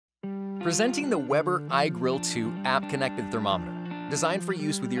Presenting the Weber iGrill 2 app-connected thermometer, designed for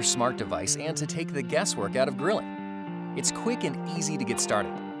use with your smart device and to take the guesswork out of grilling. It's quick and easy to get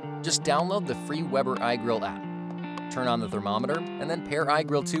started. Just download the free Weber iGrill app. Turn on the thermometer and then pair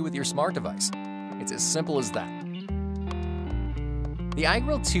iGrill 2 with your smart device. It's as simple as that. The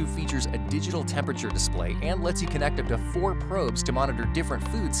iGrill 2 features a digital temperature display and lets you connect up to 4 probes to monitor different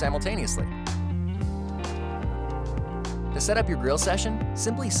foods simultaneously. To set up your grill session,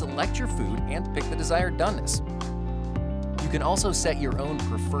 simply select your food and pick the desired doneness. You can also set your own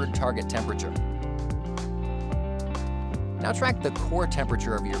preferred target temperature. Now track the core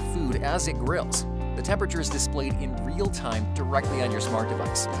temperature of your food as it grills. The temperature is displayed in real time directly on your smart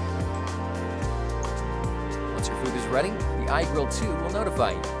device. Once your food is ready, the iGrill 2 will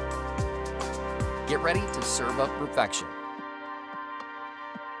notify you. Get ready to serve up perfection.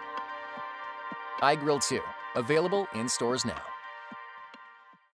 iGrill 2, available in stores now.